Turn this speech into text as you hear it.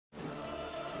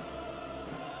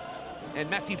And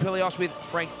Matthew Pilios with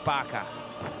Frank Barker.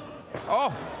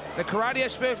 Oh, the karate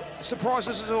expert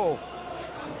surprises us all.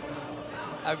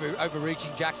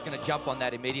 Overreaching, Jack's going to jump on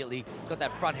that immediately. Got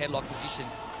that front headlock position.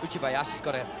 Uchibayashi's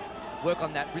got to work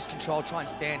on that wrist control, try and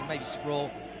stand, maybe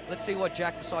sprawl. Let's see what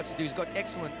Jack decides to do. He's got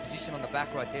excellent position on the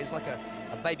back right there. He's like a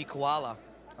baby koala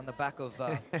on the back of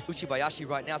Uchibayashi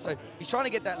right now. So he's trying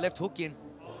to get that left hook in.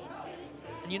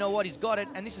 And you know what? He's got it.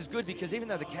 And this is good because even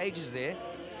though the cage is there,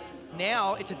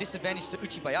 now it's a disadvantage to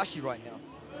Uchibayashi right now.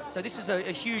 So this is a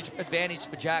huge advantage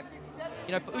for Jack.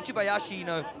 You know, for Uchibayashi, you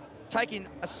know, taking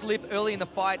a slip early in the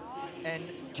fight and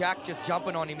Jack just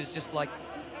jumping on him is just like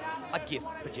a gift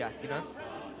for Jack, you know?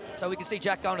 So we can see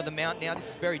Jack going to the mount now. This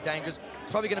is very dangerous.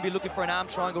 He's probably going to be looking for an arm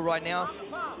triangle right now.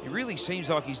 It really seems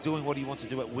like he's doing what he wants to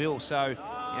do at will. So, you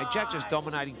know, Jack just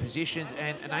dominating positions,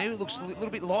 and Naoya looks a little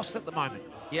bit lost at the moment.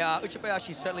 Yeah,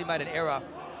 Uchibayashi certainly made an error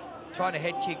trying to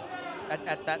head kick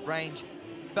at that range.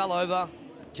 Fell over.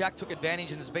 Jack took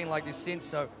advantage and has been like this since.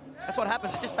 So that's what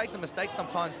happens. It just takes some mistakes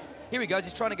sometimes. Here he goes.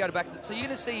 He's trying to go back. So you're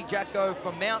going to see Jack go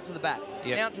from mount to the back,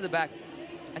 mount to the back,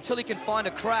 until he can find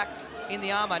a crack in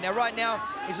the armor. Now, right now,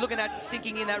 he's looking at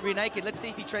sinking in that rear naked. Let's see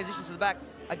if he transitions to the back.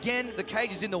 Again, the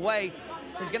cage is in the way.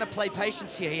 So he's going to play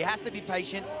patience here. He has to be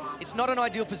patient. It's not an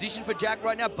ideal position for Jack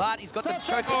right now, but he's got the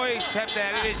choke. Oh, he's tapped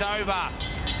out. It is over.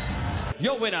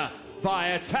 Your winner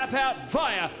via tap out,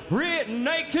 via rear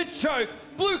naked choke.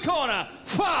 Blue corner,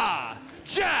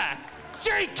 Jack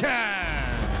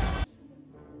Jenkins.